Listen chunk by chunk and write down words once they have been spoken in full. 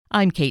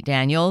I'm Kate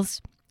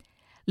Daniels.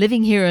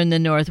 Living here in the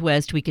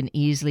Northwest, we can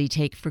easily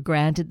take for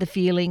granted the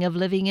feeling of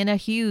living in a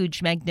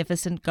huge,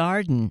 magnificent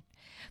garden.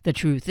 The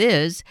truth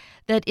is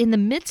that in the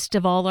midst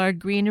of all our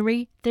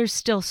greenery, there's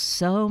still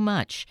so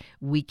much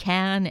we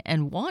can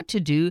and want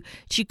to do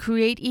to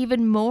create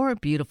even more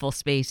beautiful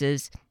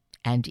spaces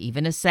and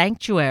even a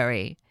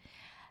sanctuary.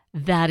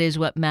 That is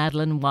what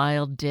Madeleine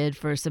Wilde did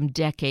for some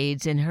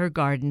decades in her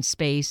garden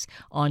space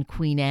on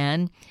Queen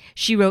Anne.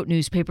 She wrote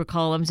newspaper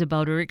columns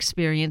about her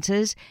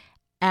experiences,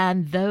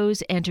 and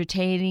those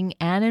entertaining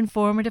and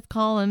informative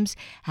columns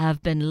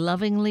have been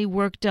lovingly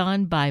worked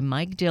on by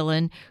Mike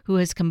Dillon, who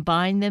has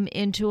combined them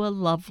into a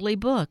lovely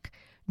book,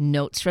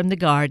 Notes from the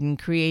Garden,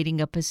 Creating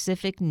a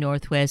Pacific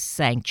Northwest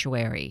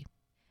Sanctuary.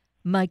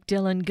 Mike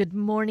Dillon, good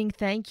morning.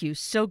 Thank you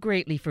so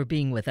greatly for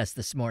being with us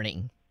this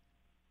morning.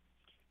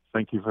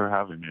 Thank you for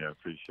having me. I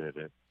appreciate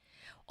it.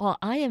 Well,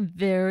 I am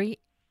very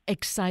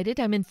excited.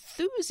 I'm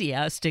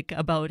enthusiastic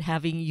about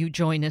having you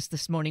join us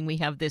this morning. We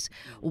have this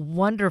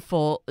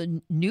wonderful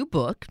new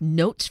book,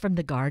 Notes from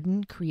the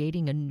Garden,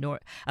 Creating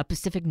a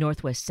Pacific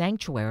Northwest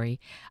Sanctuary.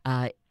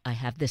 I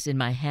have this in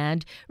my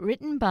hand,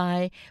 written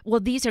by,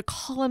 these are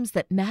columns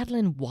that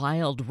Madeleine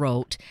Wilde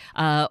wrote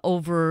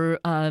over,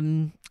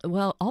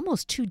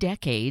 almost 2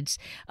 decades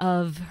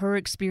of her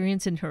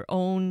experience in her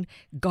own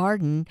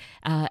garden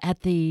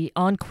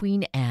on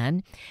Queen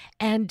Anne.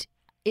 And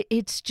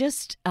it's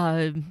just,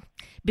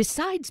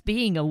 besides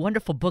being a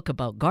wonderful book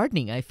about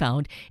gardening, I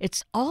found,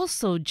 it's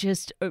also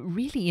just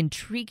really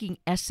intriguing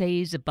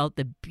essays about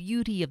the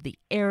beauty of the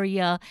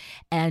area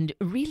and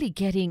really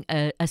getting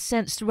a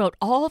sense throughout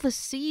all the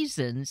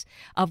seasons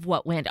of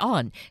what went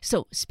on.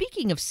 So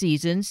speaking of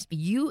seasons,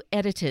 you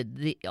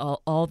edited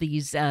all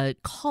these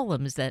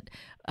columns that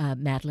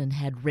Madeleine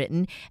had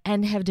written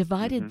and have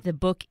divided the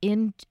book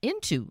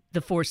into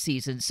the 4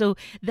 seasons. So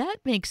that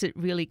makes it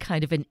really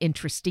kind of an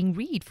interesting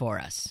read for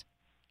us.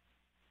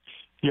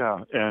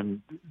 Yeah,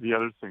 and the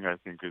other thing I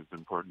think is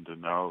important to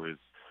know is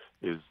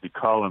the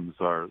columns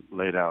are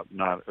laid out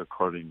not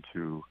according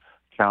to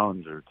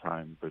calendar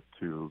time, but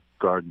to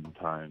garden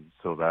time,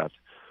 so that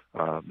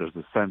there's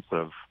a sense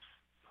of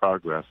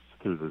progress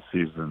through the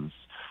seasons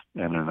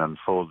and an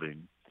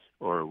unfolding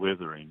or a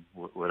withering,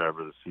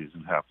 whatever the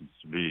season happens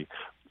to be.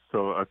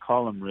 So a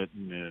column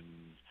written in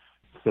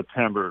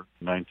September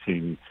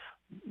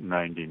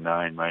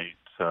 1999 might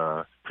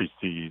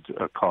precede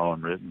a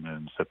column written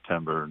in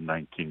September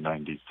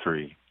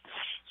 1993.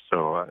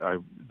 So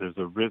there's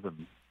a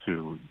rhythm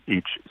to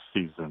each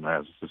season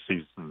as the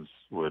seasons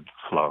would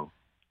flow,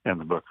 and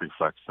the book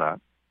reflects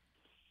that.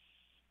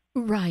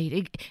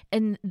 Right.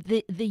 And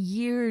the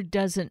year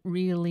doesn't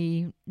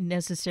really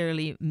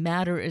necessarily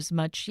matter as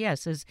much,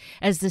 yes, as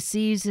the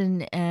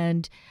season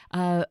and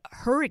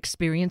her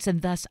experience,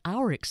 and thus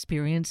our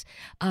experience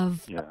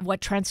of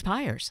what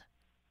transpires.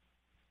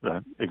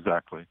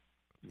 Exactly.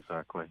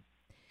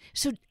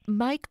 So,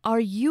 Mike, are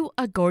you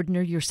a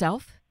gardener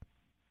yourself?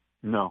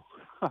 No.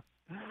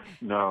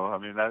 No, I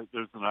mean,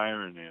 there's an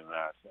irony in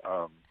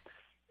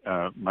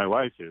that. My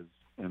wife is,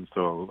 and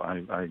so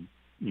I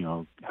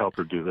help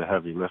her do the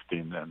heavy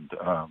lifting,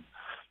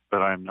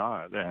 but I'm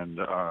not. And,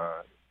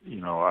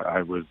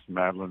 I was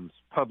Madeleine's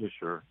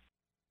publisher.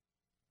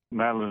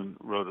 Madeleine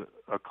wrote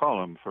a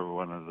column for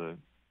one of the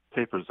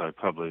papers I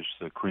published,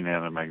 the Queen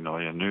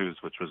Anne-Magnolia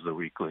News, which was the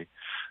weekly.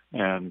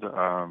 And,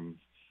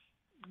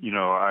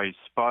 I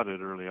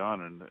spotted early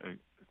on an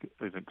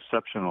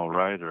exceptional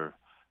writer.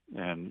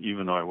 And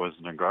even though I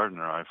wasn't a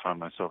gardener, I found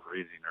myself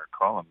reading her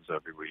columns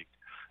every week.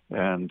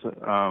 And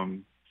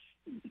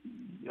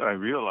I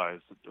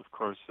realized that, of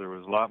course, there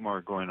was a lot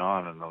more going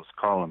on in those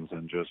columns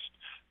than just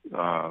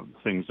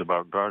things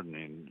about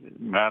gardening.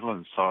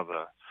 Madeleine saw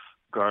the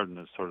garden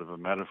as sort of a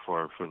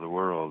metaphor for the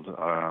world.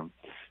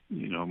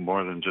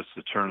 More than just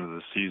the turn of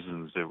the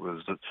seasons, it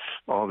was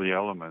all the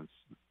elements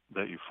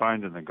that you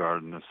find in the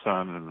garden, the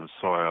sun and the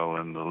soil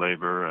and the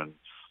labor and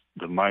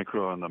the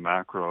micro and the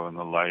macro and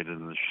the light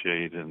and the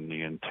shade and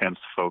the intense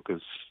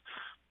focus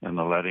and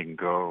the letting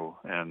go,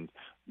 and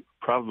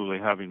probably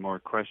having more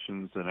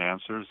questions than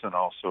answers, and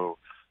also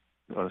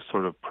a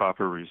sort of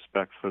proper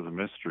respect for the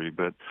mystery.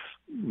 But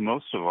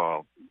most of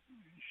all,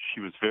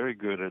 she was very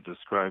good at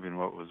describing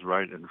what was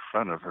right in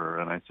front of her,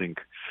 and I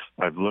think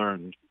I've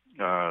learned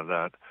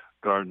that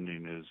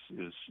gardening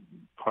is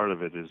part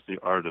of it is the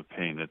art of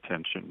paying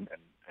attention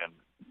and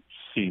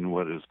seeing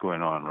what is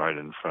going on right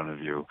in front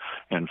of you.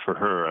 And for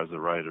her, as a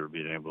writer,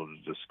 being able to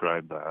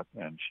describe that,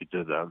 and she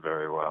did that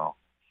very well.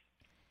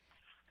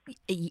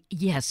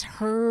 Yes,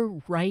 her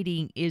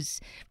writing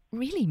is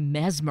really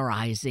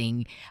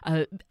mesmerizing.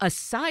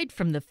 Aside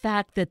from the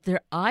fact that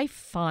I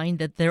find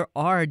that there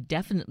are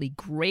definitely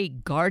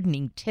great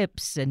gardening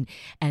tips and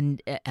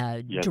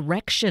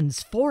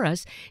directions for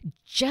us.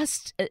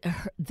 Just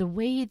the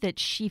way that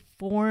she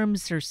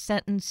forms her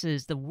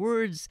sentences, the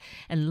words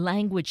and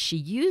language she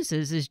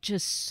uses is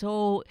just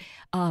so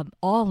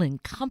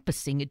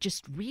all-encompassing. It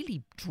just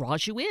really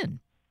draws you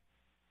in.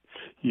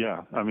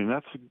 Yeah, I mean,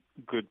 that's a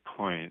good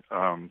point.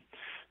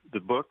 The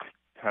book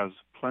has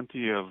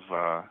plenty of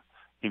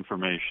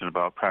information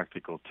about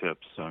practical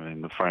tips. I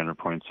mean, the finer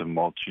points of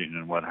mulching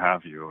and what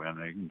have you,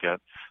 and they can get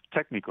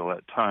technical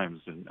at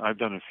times. And I've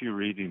done a few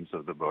readings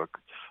of the book,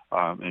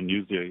 and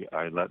usually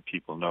I let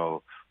people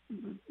know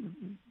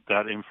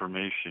that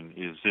information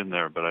is in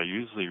there, but I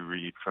usually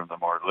read from the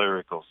more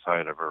lyrical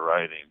side of her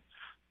writing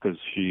because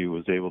she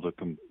was able to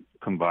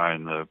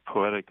combine the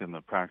poetic and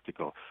the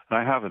practical. And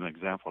I have an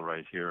example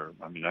right here.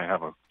 I mean, I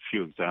have a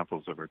few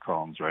examples of her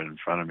columns right in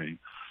front of me.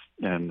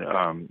 And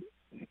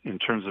in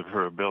terms of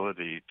her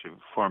ability to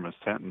form a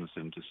sentence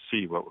and to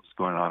see what was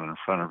going on in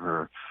front of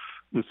her,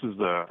 this is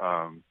the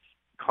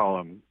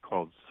column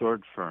called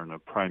Sword Fern, A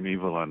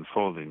Primeval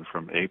Unfolding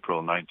from April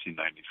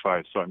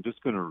 1995. So I'm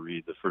just going to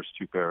read the first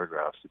two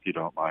paragraphs, if you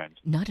don't mind.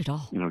 Not at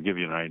all. Give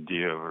you an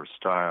idea of her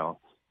style.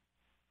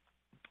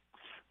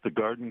 The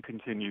garden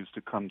continues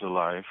to come to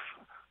life.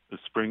 The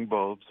spring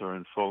bulbs are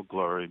in full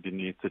glory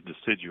beneath the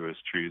deciduous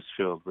trees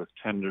filled with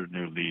tender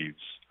new leaves.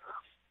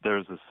 There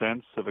is a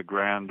sense of a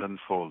grand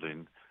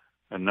unfolding,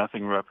 and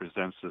nothing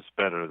represents this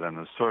better than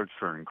the sword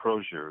fern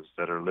croziers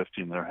that are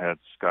lifting their heads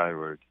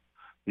skyward.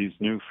 These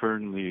new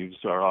fern leaves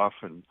are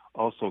often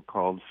also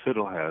called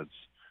fiddleheads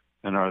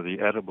and are the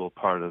edible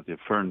part of the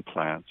fern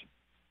plant.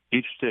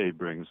 Each day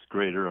brings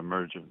greater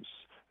emergence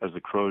as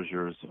the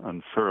croziers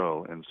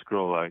unfurl in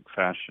scroll-like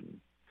fashion.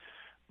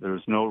 There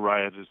is no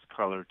riotous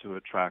color to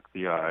attract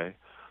the eye,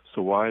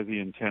 so why the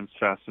intense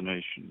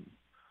fascination?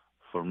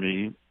 For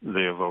me,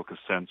 they evoke a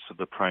sense of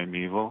the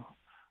primeval,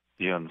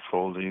 the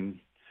unfolding,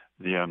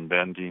 the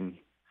unbending,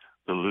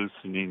 the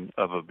loosening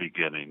of a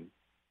beginning.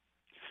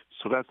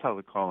 So that's how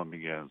the column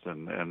begins,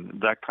 and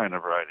that kind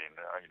of writing,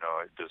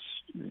 it just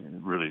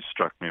really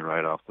struck me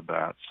right off the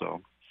bat.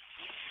 So,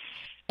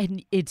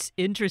 and it's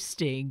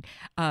interesting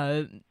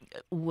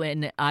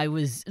when I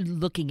was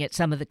looking at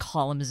some of the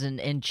columns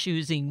and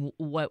choosing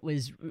what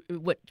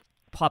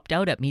popped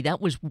out at me.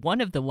 That was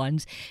one of the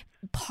ones,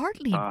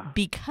 partly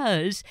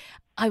because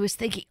I was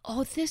thinking,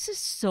 oh, this is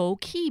so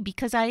key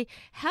because I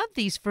have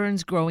these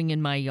ferns growing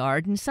in my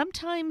yard, and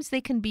sometimes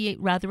they can be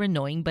rather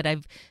annoying, but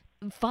I've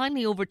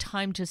finally over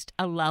time just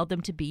allowed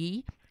them to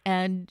be.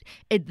 And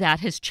that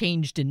has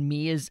changed in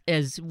me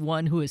as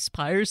one who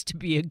aspires to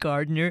be a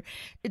gardener,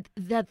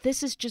 that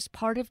this is just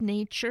part of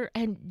nature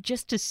and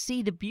just to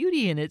see the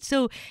beauty in it.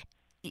 So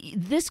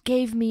this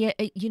gave me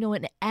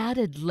an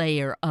added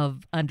layer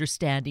of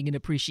understanding and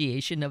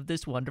appreciation of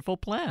this wonderful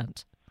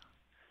plant.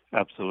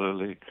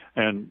 Absolutely.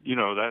 And,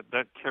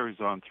 that carries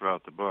on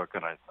throughout the book.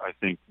 And I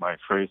think my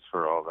phrase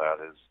for all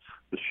that is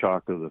the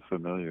shock of the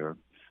familiar,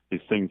 these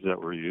things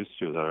that we're used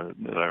to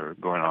that are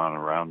going on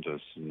around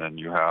us. And then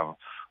you have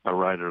a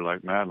writer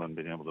like Madeleine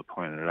being able to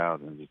point it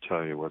out and to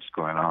tell you what's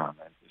going on.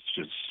 It's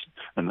just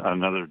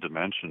another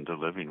dimension to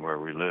living where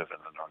we live in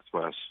the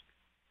Northwest.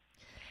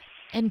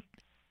 And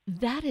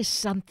that is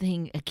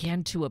something,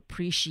 again, to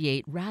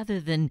appreciate rather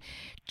than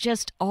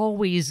just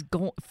always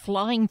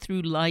flying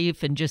through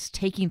life and just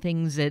taking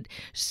things at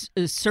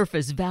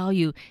surface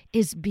value,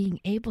 is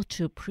being able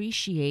to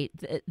appreciate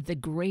the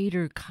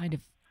greater kind of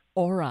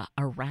aura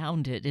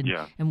around it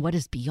and what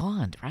is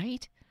beyond,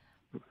 right?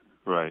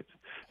 Right.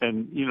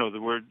 And,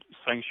 the word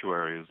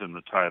sanctuary is in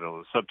the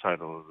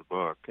subtitle of the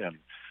book. And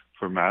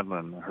for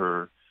Madeleine,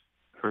 her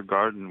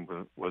garden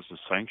was a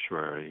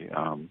sanctuary.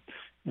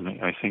 And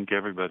I think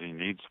everybody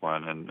needs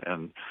one.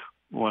 And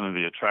one of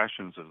the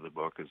attractions of the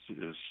book is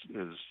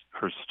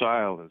her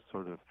style is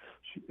sort of,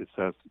 it's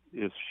as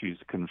if she's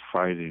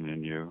confiding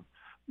in you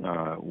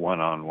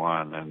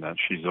one-on-one, and that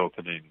she's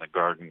opening the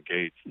garden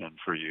gate and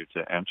for you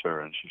to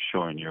enter, and she's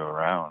showing you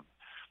around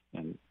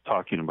and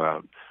talking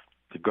about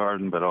the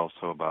garden, but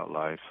also about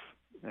life.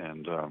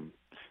 And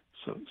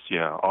so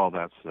all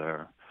that's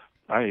there.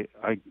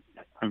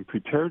 I'm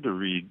prepared to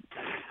read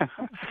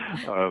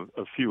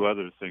a few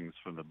other things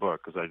from the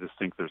book because I just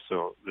think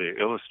they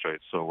illustrate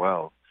so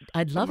well.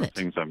 I'd love it.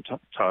 The things I'm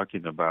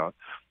talking about.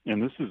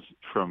 And this is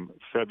from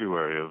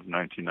February of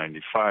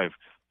 1995,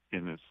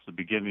 and it's the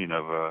beginning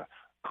of a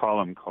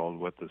column called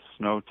What the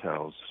Snow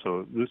Tells.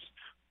 So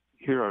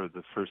here are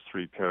the first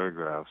three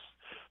paragraphs.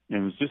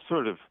 And it's just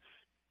sort of,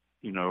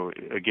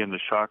 again, the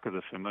shock of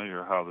the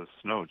familiar, how the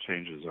snow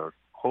changes our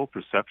whole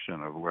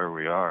perception of where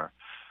we are.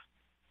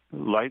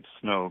 Light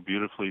snow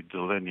beautifully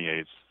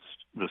delineates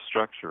the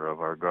structure of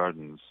our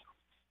gardens.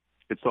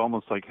 It's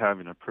almost like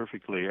having a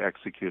perfectly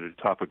executed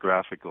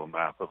topographical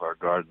map of our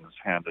gardens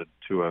handed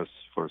to us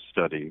for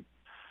study.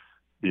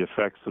 The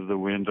effects of the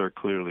wind are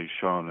clearly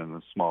shown in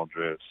the small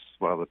drifts,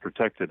 while the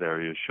protected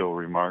areas show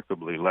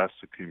remarkably less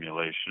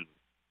accumulation.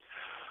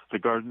 The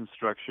garden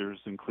structures,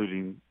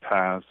 including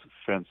paths,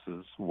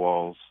 fences,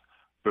 walls,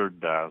 bird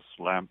baths,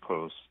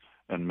 lampposts,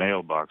 and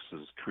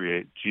mailboxes,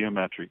 create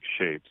geometric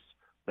shapes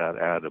that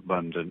add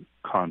abundant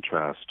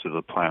contrast to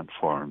the plant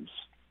forms.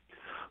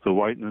 The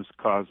whiteness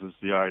causes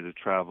the eye to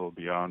travel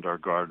beyond our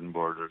garden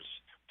borders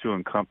to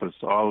encompass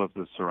all of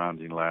the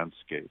surrounding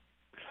landscape.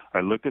 I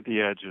look at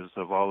the edges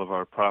of all of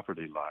our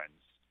property lines.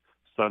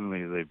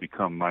 Suddenly they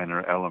become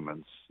minor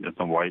elements in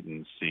the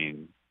whitened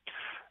scene.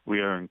 We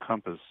are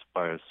encompassed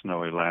by a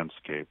snowy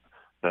landscape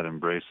that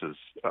embraces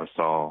us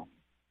all.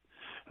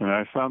 And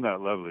I found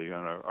that lovely.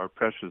 And our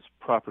precious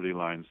property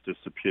lines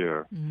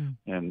disappear,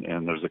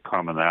 and there's a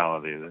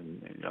commonality,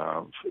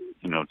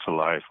 to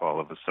life all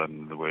of a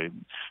sudden, the way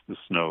the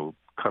snow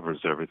covers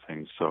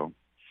everything. So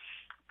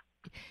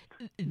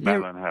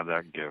Madeleine had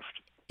that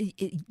gift.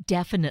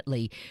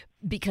 Definitely,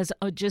 because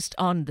just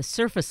on the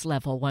surface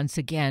level, once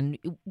again,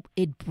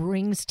 it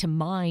brings to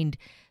mind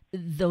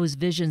those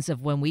visions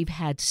of when we've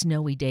had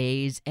snowy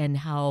days and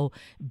how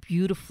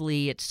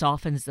beautifully it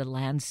softens the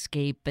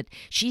landscape. But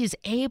she is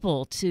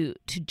able to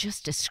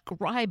just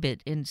describe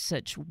it in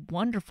such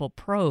wonderful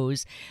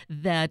prose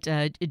that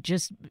it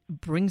just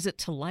brings it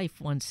to life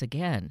once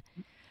again.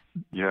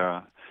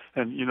 Yeah.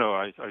 And,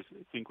 I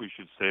think we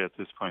should say at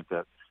this point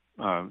that,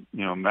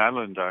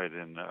 Madeleine died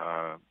in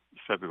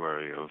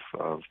February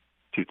of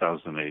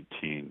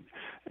 2018.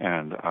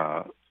 And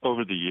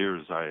over the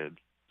years, I had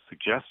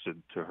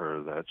suggested to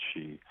her that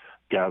she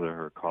gather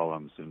her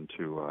columns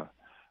into a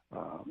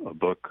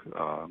book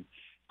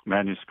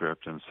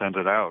manuscript and send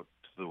it out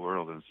to the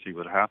world and see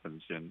what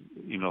happens. And,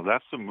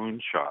 that's a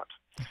moonshot.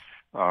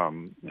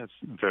 It's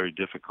very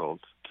difficult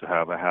to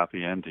have a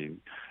happy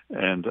ending.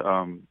 And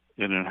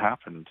it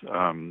happened.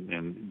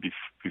 And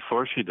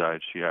before she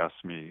died, she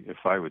asked me if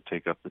I would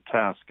take up the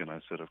task. And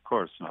I said, of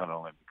course, not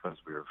only because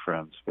we were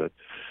friends, but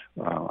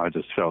I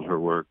just felt her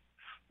work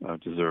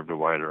deserved a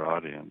wider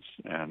audience.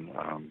 And,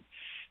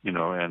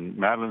 and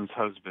Madeleine's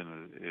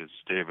husband is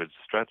David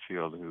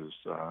Stretfield, who's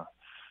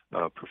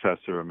a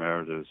professor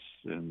emeritus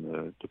in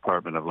the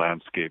Department of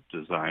Landscape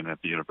Design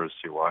at the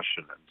University of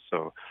Washington.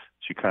 So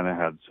she kind of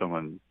had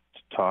someone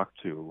to talk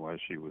to while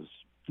she was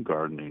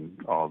gardening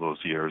all those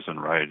years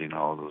and writing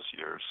all those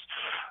years.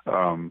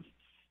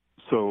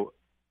 So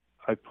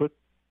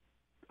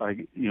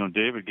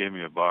David gave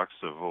me a box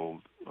of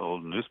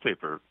old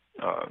newspaper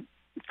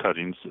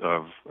cuttings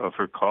of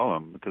her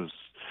column because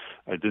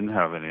I didn't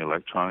have any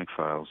electronic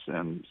files,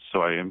 and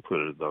so I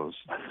inputted those.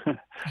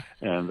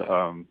 And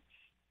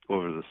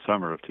over the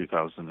summer of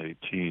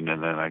 2018,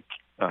 and then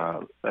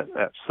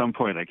at some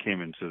point I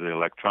came into the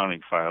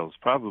electronic files,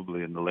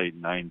 probably in the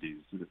late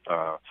 90s,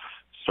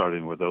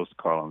 starting with those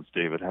columns.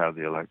 David had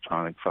the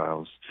electronic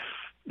files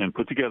and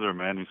put together a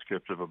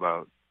manuscript of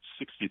about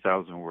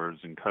 60,000 words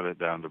and cut it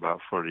down to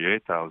about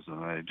 48,000.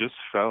 And I just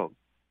felt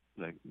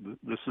like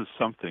this is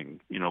something,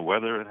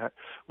 whether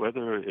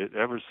it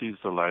ever sees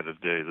the light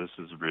of day, this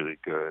is really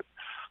good.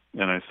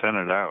 And I sent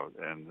it out,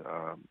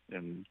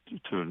 and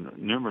to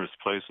numerous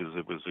places.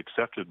 It was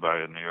accepted by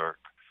a New York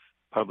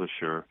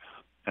publisher,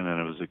 and then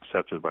it was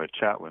accepted by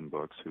Chatwin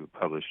Books, who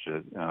published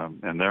it.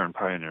 And they're in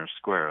Pioneer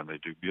Square, and they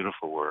do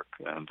beautiful work.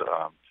 And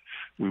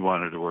we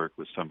wanted to work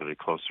with somebody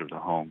closer to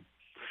home.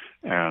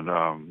 And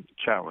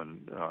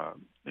Chatwin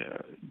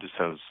just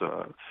has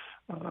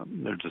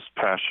they're just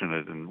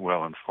passionate and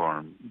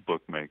well-informed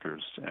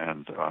bookmakers,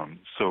 and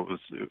so it was.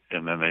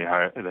 And then they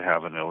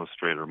have an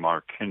illustrator,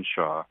 Mark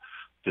Hinshaw,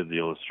 did the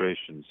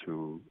illustrations,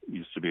 who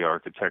used to be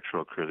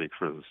architectural critic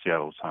for the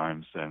Seattle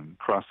Times and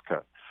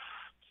Crosscut.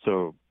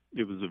 So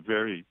it was a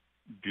very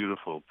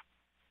beautiful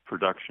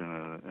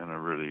production and a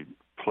really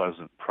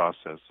pleasant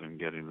process in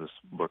getting this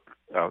book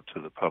out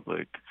to the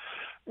public.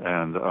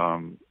 And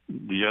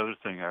the other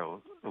thing I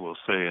will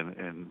say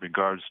in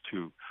regards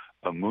to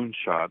a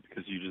moonshot,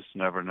 because you just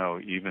never know,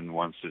 even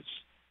once it's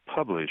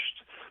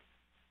published,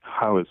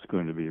 how it's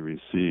going to be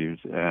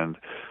received. And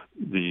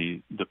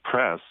the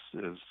press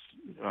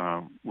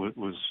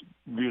was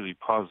really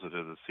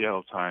positive. The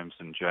Seattle Times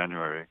in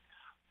January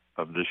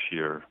of this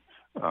year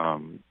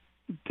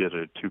did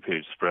a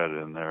 2-page spread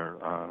in their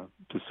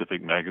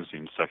Pacific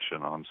Magazine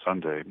section on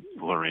Sunday.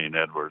 Lorraine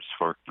Edwards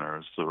Faulkner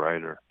is the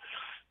writer.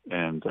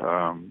 And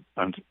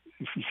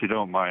if you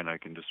don't mind, I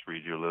can just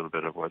read you a little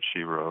bit of what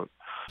she wrote.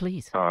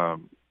 Please.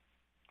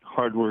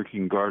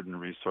 Hardworking garden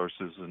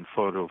resources and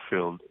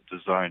photo-filled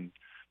design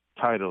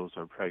titles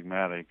are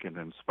pragmatic and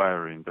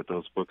inspiring, but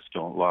those books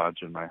don't lodge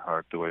in my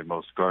heart the way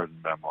most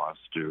garden memoirs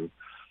do.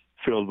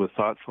 Filled with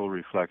thoughtful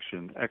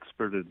reflection,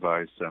 expert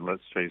advice, and,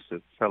 let's face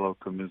it, fellow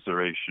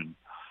commiseration,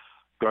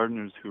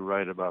 gardeners who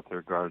write about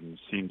their gardens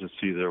seem to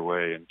see their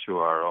way into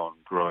our own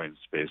growing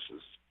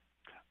spaces.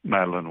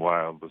 Madeleine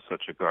Wilde was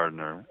such a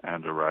gardener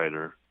and a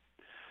writer.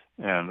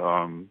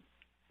 And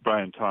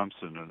Brian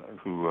Thompson,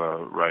 who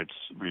writes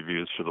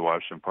reviews for the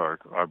Washington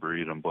Park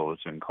Arboretum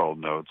Bulletin, called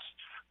Notes,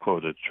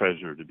 quote, a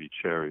treasure to be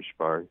cherished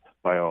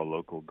by all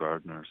local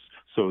gardeners.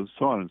 So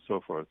on and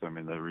so forth. I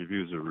mean, the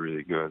reviews are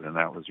really good, and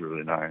that was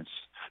really nice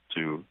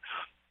to,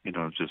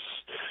 just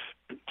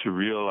to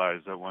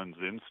realize that one's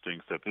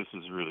instincts that this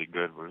is really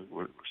good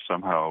were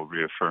somehow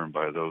reaffirmed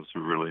by those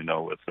who really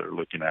know what they're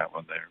looking at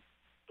when they're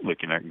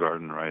looking at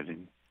garden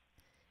writing.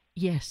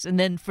 Yes, and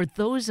then for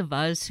those of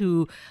us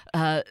who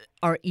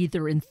are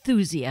either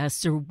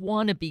enthusiasts or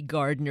wannabe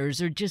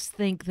gardeners, or just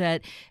think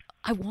that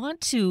I want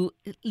to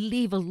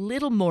leave a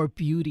little more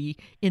beauty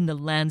in the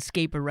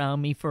landscape around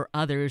me for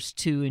others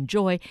to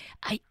enjoy,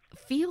 I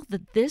feel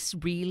that this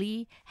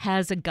really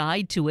has a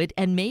guide to it,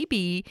 and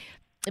maybe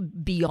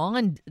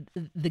beyond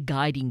the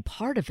guiding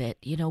part of it,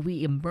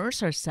 we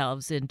immerse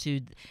ourselves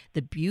into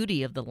the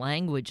beauty of the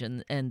language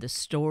and the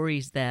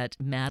stories that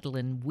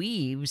Madeleine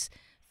weaves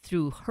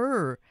through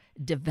her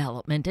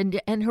development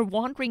and her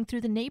wandering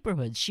through the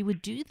neighborhoods. She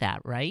would do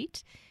that,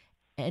 right?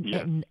 And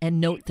Yes,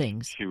 and note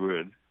things. she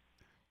would.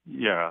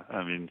 Yeah,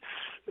 I mean,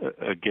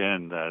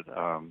 again, that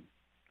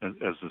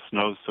as the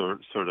snow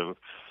sort of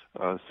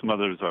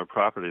smothers our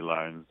property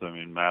lines. I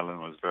mean, Madeleine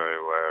was very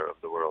aware of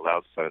the world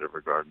outside of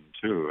her garden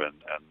too,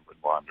 and would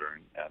wander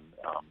and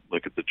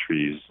look at the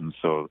trees. And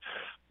so,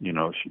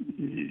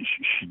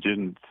 she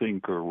didn't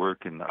think or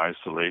work in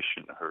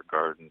isolation. Her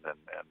garden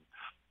and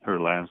her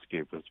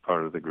landscape was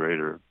part of the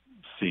greater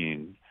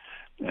scene.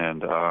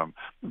 And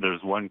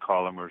there's one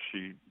column where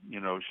she's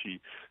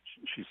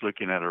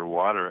looking at her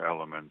water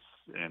elements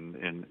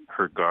in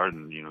her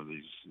garden,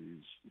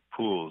 these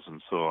pools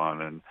and so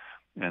on,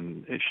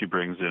 and she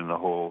brings in the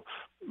whole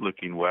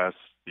looking west,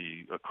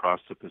 the across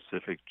the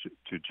Pacific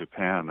to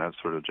Japan, that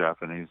sort of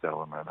Japanese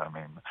element. I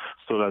mean,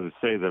 so I would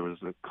say there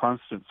was a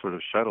constant sort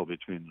of shuttle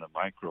between the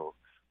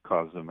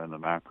microcosm and the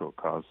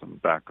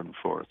macrocosm, back and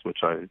forth, which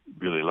I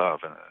really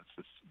love, and it's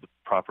just the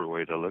proper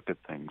way to look at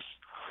things.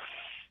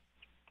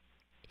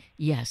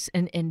 Yes,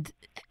 and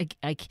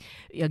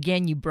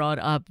again, you brought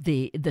up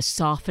the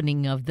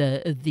softening of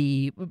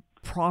the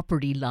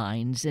property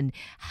lines and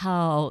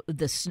how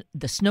the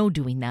snow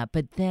doing that,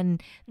 but then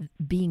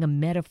being a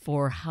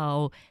metaphor,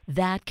 how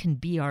that can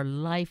be our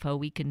life, how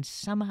we can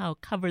somehow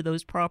cover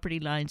those property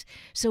lines,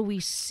 so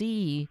we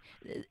see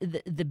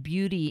the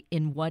beauty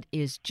in what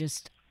is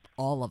just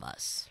all of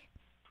us.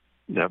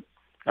 Yep,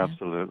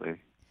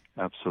 absolutely,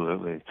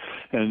 absolutely,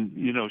 and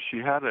she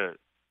had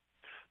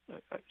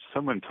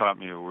someone taught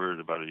me a word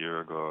about a year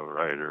ago, a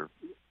writer,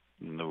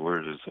 and the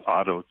word is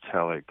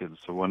autotelic.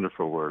 It's a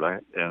wonderful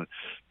word, and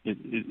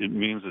it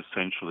means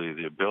essentially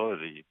the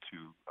ability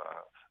to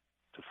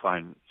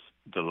find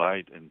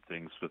delight in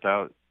things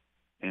without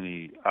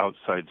any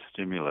outside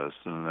stimulus,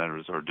 and that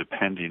is, or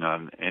depending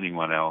on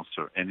anyone else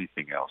or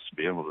anything else, to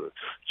be able to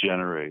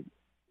generate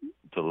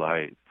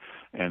delight.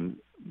 And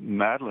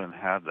Madeleine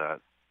had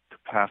that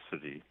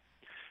capacity,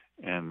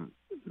 and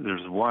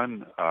there's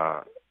one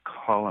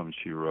column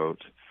she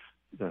wrote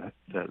that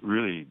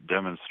really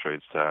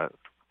demonstrates that,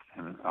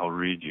 and I'll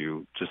read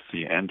you just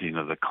the ending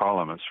of the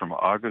column. It's from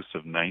August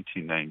of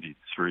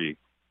 1993,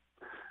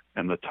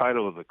 and the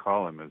title of the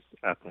column is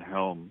 "At the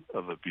Helm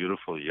of a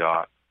Beautiful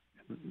Yacht."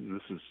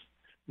 This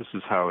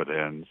is how it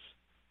ends.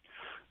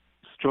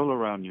 Stroll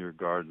around your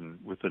garden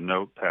with a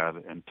notepad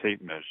and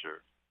tape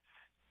measure.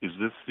 Is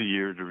this the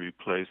year to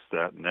replace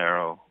that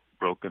narrow,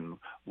 broken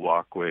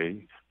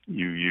walkway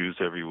you use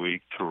every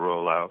week to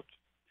roll out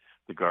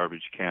the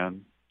garbage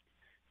can?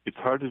 It's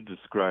hard to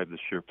describe the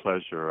sheer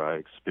pleasure I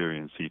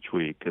experience each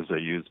week as I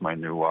use my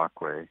new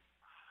walkway.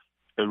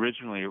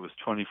 Originally, it was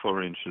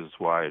 24 inches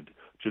wide,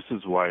 just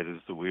as wide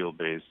as the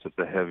wheelbase of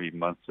the heavy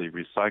monthly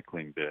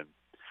recycling bin.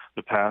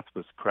 The path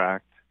was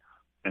cracked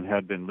and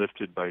had been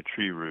lifted by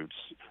tree roots,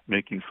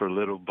 making for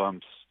little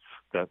bumps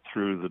that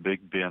threw the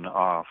big bin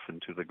off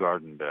into the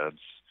garden beds.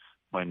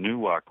 My new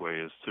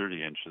walkway is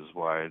 30 inches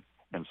wide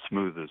and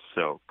smooth as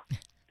silk.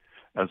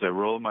 As I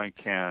roll my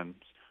cans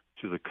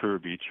to the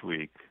curb each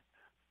week,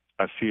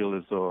 I feel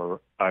as though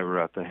I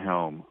were at the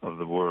helm of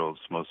the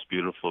world's most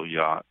beautiful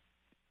yacht.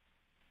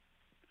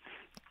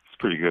 It's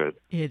pretty good.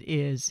 It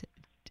is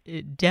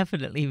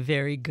definitely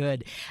very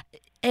good.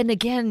 And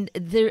again,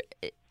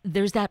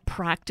 there's that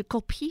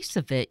practical piece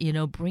of it,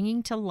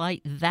 bringing to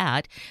light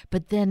that,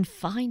 but then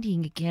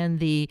finding again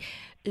the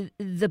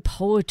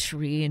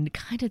poetry and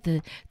kind of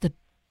the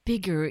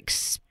bigger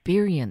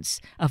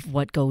experience of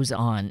what goes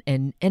on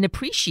and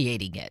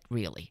appreciating it,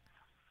 really.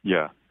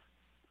 Yeah,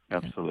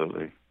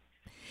 absolutely.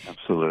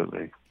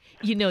 Absolutely.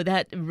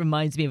 That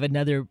reminds me of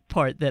another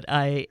part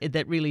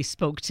that really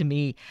spoke to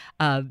me,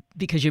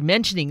 because you're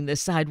mentioning the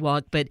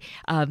sidewalk, but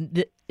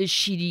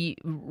she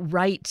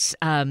writes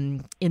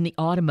in the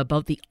autumn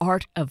about the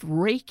art of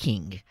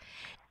raking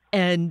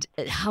and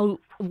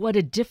what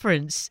a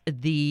difference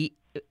the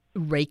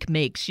rake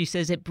makes. She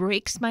says, "It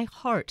breaks my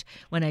heart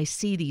when I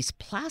see these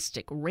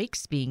plastic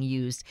rakes being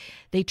used.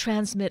 They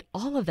transmit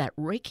all of that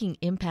raking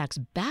impacts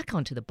back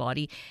onto the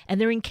body,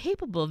 and they're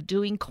incapable of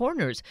doing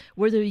corners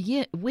where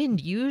the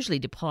wind usually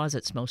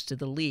deposits most of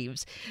the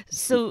leaves."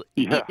 So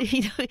yeah.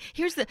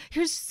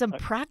 here's some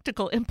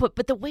practical input,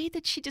 but the way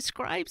that she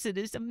describes it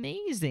is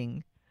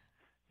amazing.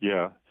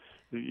 Yeah,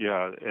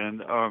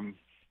 and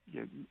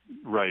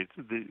right,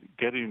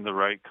 getting the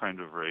right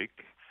kind of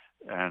rake.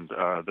 And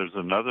there's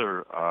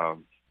another,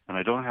 and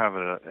I don't have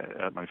it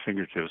at my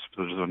fingertips,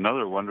 but there's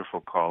another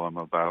wonderful column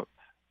about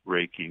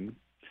raking,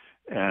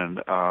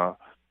 and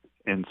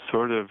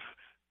sort of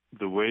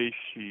the way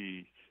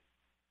she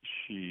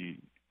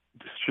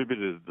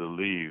distributed the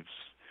leaves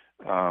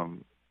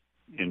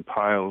in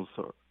piles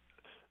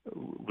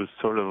was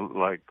sort of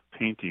like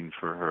painting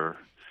for her.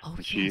 Oh,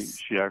 She yes.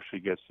 she actually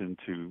gets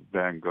into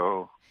Van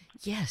Gogh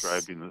Yes.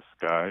 describing the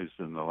skies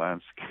and the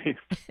landscape,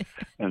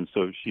 and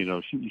so she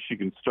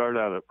can start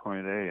out at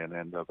point A and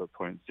end up at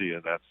point Z,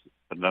 and that's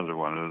another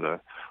one of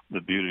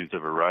the beauties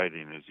of her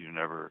writing is you're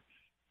never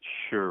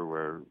sure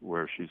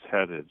where she's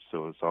headed,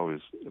 so it's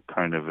always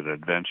kind of an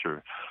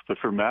adventure. But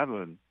for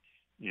Madeleine,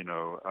 you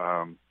know,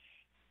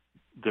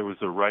 there was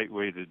a right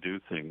way to do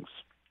things,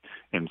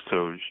 and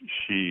so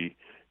she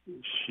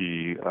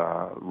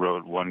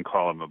wrote one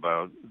column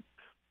about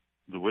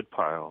the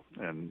woodpile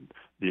and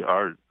the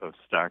art of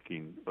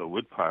stacking a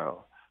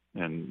woodpile,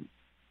 and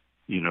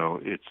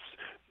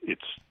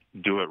it's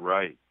do it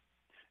right.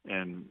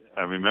 And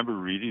I remember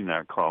reading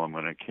that column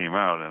when it came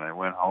out, and I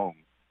went home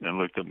and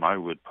looked at my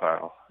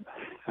woodpile.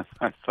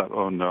 I thought,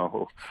 oh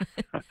no,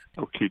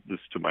 I'll keep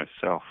this to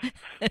myself.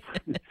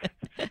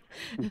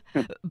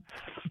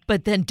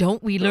 But then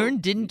don't we So, learn,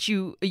 didn't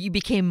you? You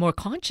became more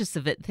conscious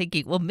of it,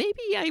 thinking, well,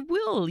 maybe I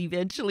will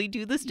eventually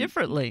do this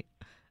differently.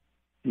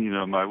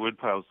 my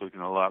woodpile's looking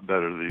a lot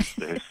better these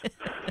days.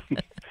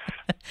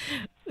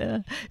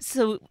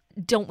 So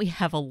don't we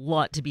have a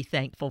lot to be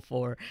thankful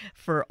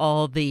for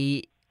all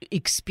the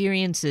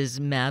experiences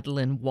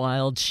Madeleine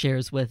Wilde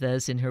shares with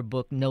us in her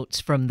book Notes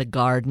from the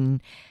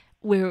Garden,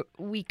 where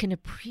we can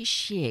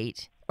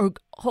appreciate, or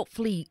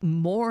hopefully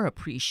more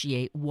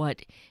appreciate,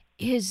 what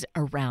is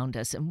around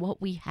us and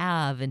what we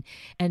have, and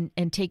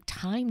take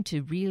time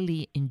to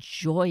really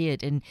enjoy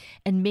it, and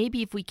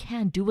maybe if we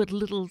can do it a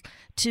little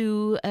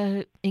to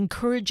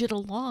encourage it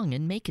along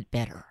and make it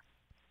better.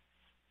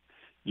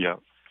 Yeah,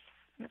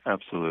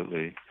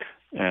 absolutely.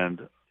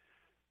 And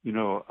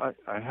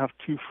I have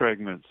two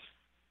fragments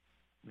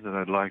that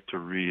I'd like to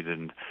read,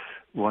 and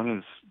one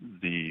is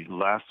the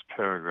last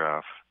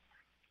paragraph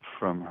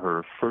from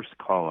her first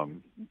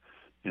column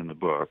in the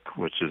book,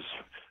 which is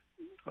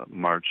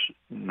March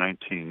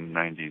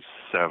 1997.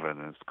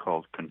 It's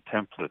called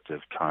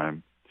Contemplative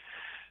Time.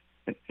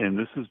 And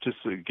this is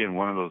just, again,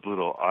 one of those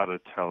little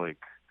autotelic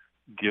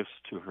gifts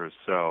to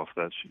herself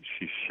that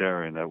she's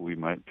sharing that we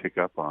might pick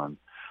up on.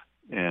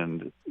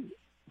 And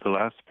the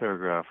last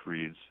paragraph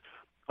reads,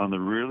 "On the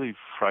really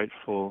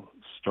frightful,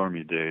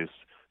 stormy days,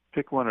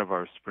 pick one of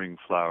our spring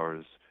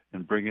flowers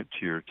and bring it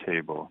to your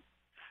table.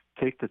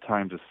 Take the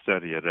time to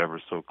study it ever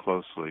so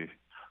closely,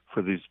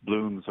 for these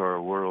blooms are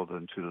a world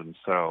unto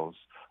themselves,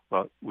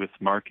 but with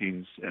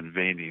markings and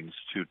veinings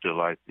to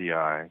delight the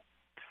eye.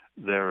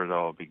 There it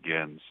all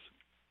begins."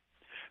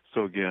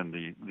 So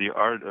again, the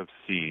art of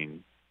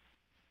seeing,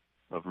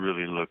 of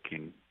really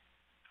looking.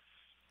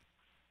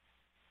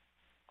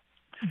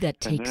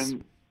 That And takes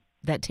then,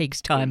 that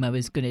takes time. I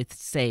was going to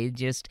say,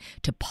 just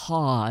to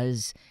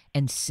pause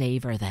and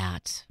savor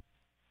that.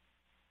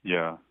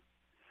 yeah.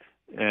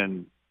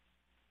 And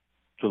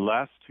the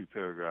last two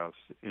paragraphs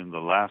in the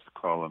last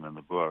column in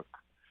the book,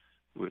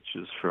 which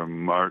is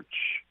from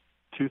March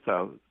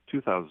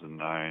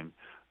 2009,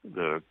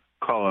 the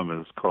column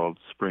is called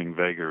Spring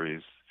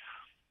Vagaries.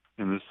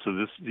 And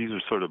these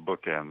are sort of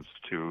bookends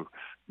to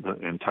the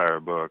entire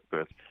book.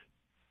 But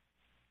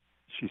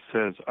she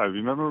says, "I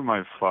remember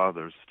my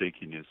father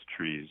staking his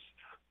trees.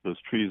 Those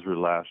trees were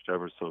lashed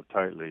ever so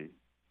tightly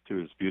to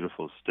his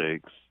beautiful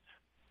stakes.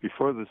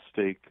 Before the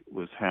stake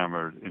was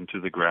hammered into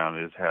the ground,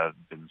 it had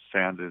been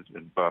sanded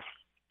and buffed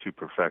to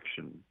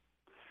perfection.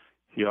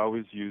 He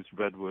always used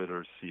redwood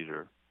or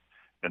cedar,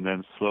 and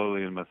then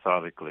slowly and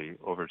methodically,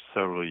 over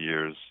several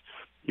years,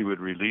 he would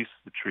release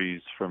the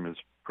trees from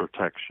his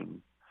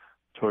protection.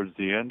 Towards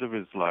the end of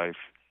his life,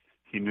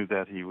 he knew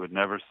that he would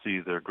never see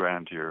their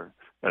grandeur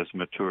as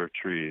mature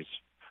trees,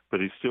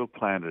 but he still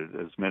planted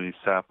as many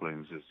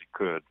saplings as he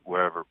could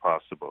wherever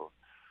possible.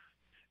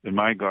 In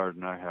my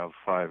garden, I have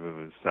 5 of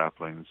his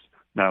saplings,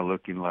 now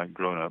looking like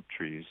grown-up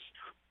trees.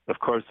 Of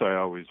course, I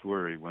always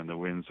worry when the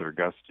winds are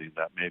gusty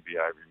that maybe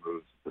I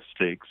removed the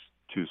stakes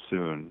too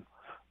soon.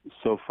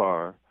 So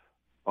far,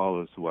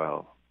 all is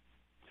well."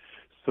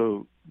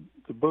 So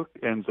the book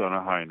ends on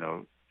a high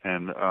note,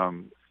 and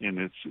in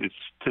its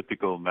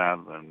typical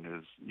Madeleine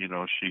is,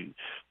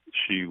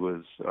 she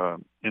was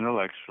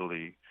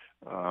intellectually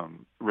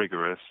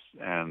rigorous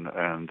and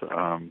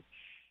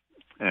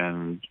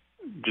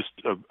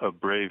just a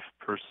brave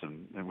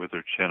person, and with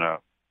her chin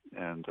up,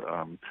 and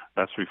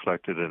that's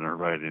reflected in her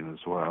writing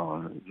as well,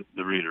 and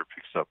the reader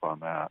picks up on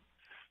that.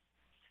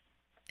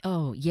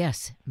 Oh,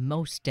 yes,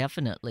 most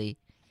definitely.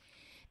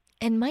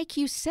 And Mike,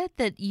 you said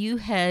that you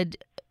had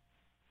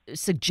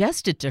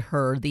suggested to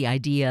her the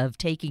idea of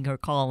taking her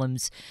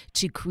columns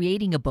to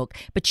creating a book,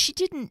 but she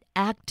didn't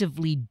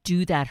actively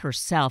do that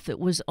herself. It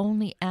was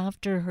only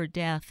after her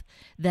death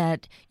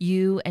that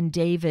you and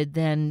David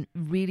then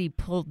really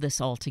pulled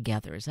this all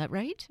together. Is that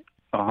right?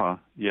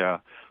 Yeah.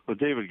 Well,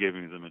 David gave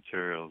me the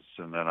materials,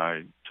 and then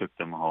I took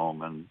them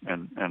home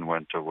and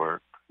went to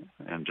work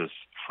and just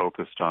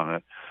focused on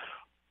it.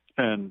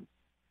 And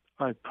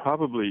I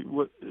probably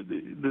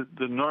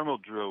the normal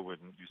drill when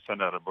you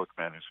send out a book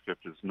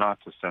manuscript is not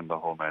to send the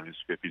whole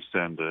manuscript. You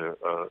send a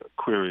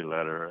query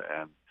letter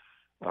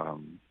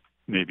and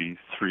maybe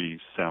 3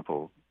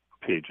 sample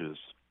pages,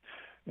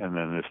 and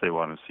then if they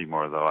want to see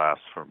more, they'll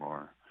ask for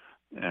more.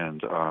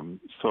 And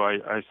so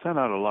I sent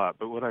out a lot.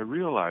 But what I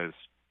realized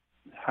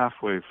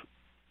halfway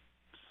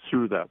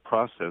through that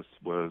process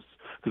was,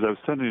 because I was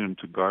sending them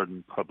to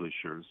garden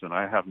publishers, and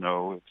I have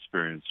no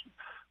experience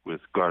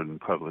with garden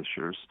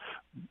publishers,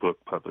 book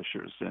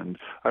publishers, and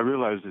I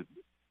realized that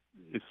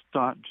it's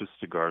not just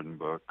a garden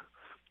book.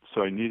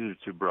 So I needed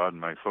to broaden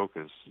my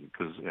focus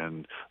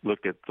and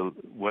look at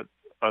what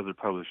other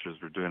publishers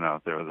were doing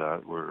out there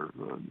that were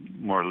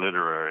more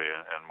literary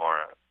and more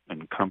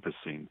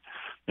encompassing.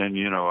 And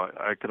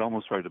I could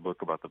almost write a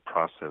book about the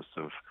process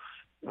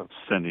of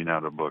sending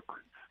out a book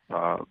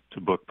to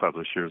book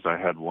publishers. I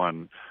had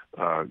one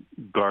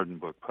garden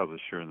book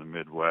publisher in the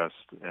Midwest,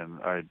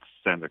 and I'd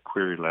send a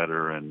query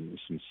letter and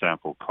some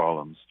sample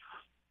columns,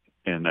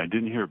 and I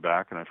didn't hear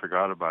back, and I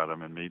forgot about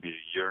them. And maybe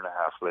a year and a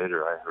half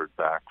later, I heard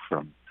back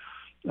from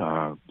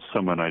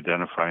someone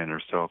identifying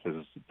herself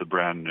as the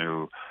brand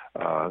new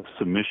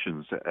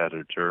submissions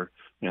editor.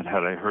 And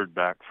had I heard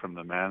back from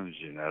the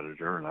managing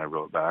editor, and I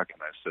wrote back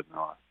and I said,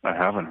 no, I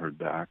haven't heard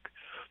back.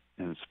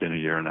 And it's been a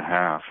year and a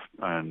half.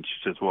 And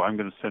she says, well, I'm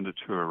going to send it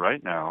to her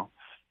right now,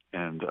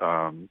 and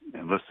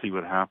let's see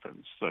what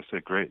happens. So I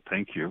said, great,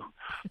 thank you.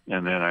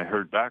 And then I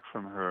heard back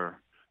from her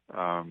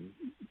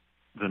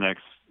the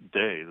next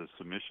day. The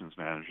submissions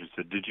manager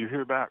said, did you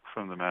hear back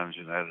from the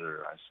managing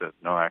editor? I said,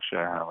 no, actually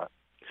I haven't.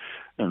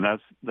 And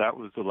that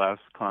was the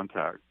last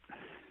contact.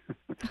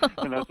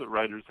 And that's what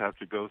writers have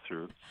to go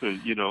through. So,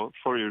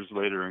 4 years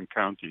later and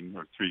counting,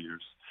 or 3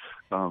 years,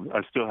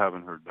 I still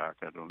haven't heard back.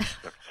 I don't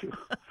expect to.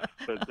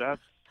 But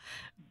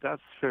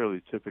that's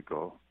fairly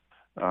typical.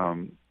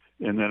 And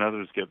then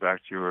others get back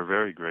to you, are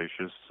very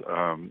gracious.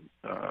 The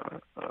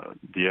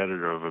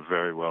editor of a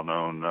very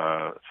well-known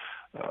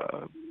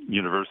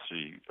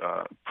university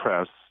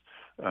press,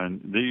 and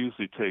they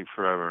usually take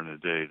forever and a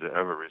day to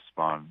ever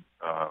respond.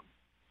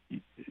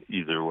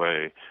 Either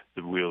way,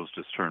 the wheels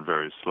just turn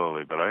very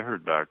slowly. But I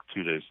heard back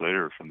 2 days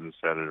later from this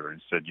editor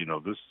and said,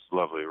 this is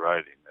lovely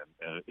writing,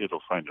 and it'll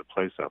find a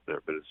place out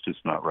there, but it's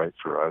just not right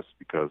for us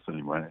because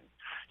anyway.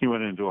 He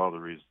went into all the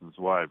reasons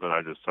why, but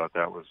I just thought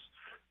at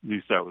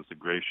least that was a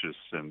gracious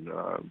and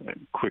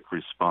quick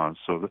response.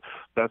 So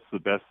that's the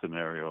best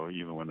scenario,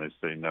 even when they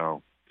say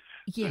no.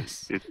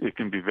 Yes. It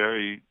can be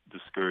very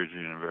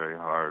discouraging and very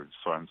hard.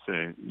 So I'm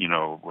saying,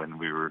 when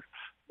we were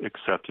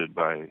accepted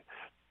by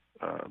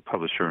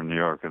publisher in New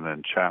York, and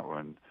then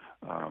Chatwin,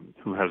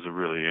 who has a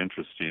really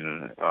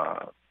interesting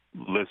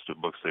list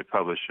of books they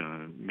publish,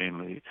 and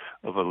mainly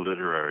of a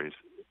literary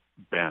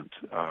bent.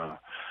 I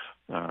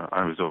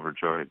was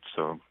overjoyed,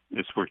 so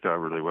it's worked out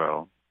really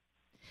well.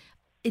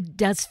 It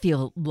does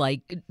feel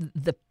like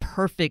the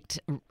perfect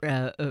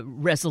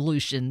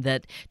resolution,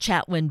 that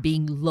Chatwin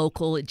being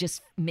local, it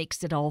just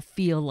makes it all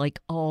feel like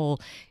all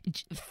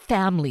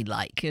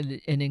family-like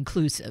and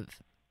inclusive.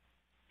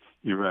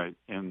 You're right,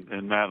 and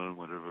Madeleine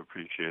would have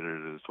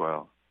appreciated it as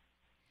well.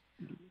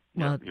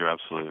 No, you're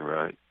absolutely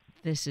right.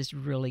 This is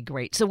really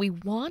great. So we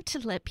want to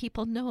let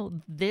people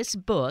know this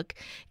book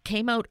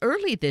came out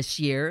early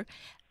this year,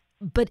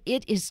 but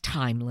it is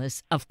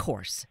timeless, of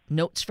course.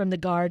 Notes from the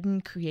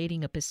Garden,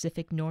 Creating a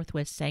Pacific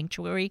Northwest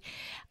Sanctuary.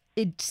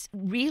 It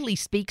really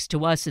speaks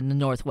to us in the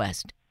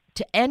Northwest.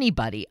 To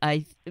anybody,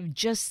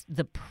 just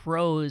the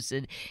prose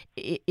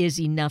is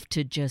enough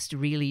to just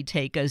really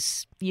take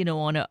us,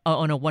 on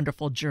a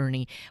wonderful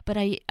journey. But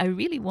I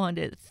really want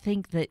to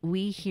think that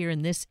we here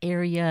in this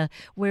area,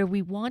 where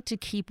we want to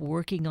keep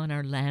working on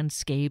our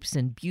landscapes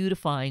and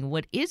beautifying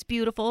what is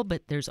beautiful,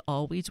 but there's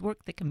always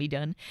work that can be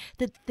done,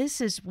 that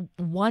this is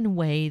one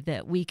way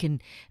that we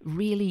can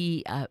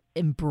really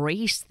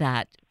embrace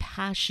that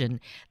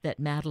passion that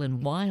Madeleine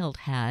Wilde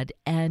had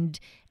and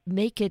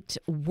make it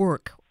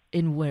work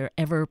in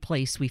wherever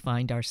place we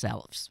find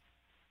ourselves.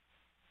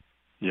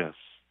 Yes.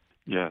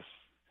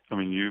 I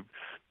mean, you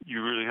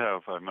really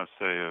have, I must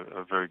say,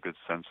 a very good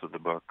sense of the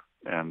book,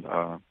 and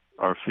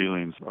our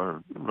feelings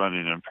are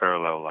running in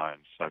parallel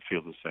lines. I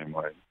feel the same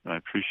way, and I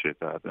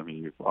appreciate that. I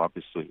mean,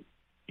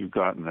 you've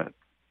gotten it.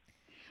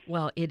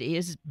 Well, it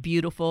is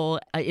beautiful.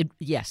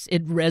 Yes,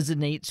 it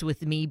resonates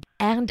with me.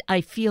 And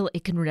I feel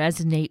it can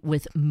resonate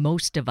with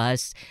most of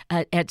us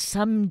at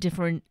some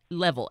different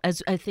level.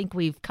 As I think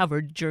we've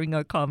covered during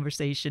our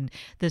conversation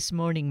this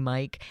morning,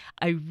 Mike,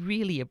 I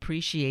really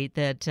appreciate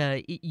that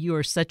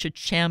you're such a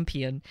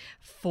champion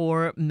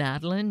for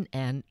Madeleine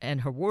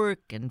and her work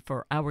and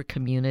for our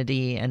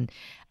community. And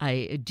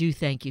I do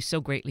thank you so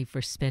greatly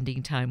for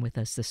spending time with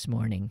us this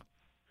morning.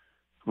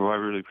 Well, I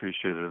really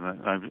appreciate it,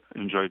 and I've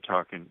enjoyed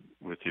talking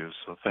with you,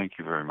 so thank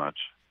you very much.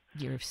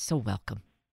 You're so welcome.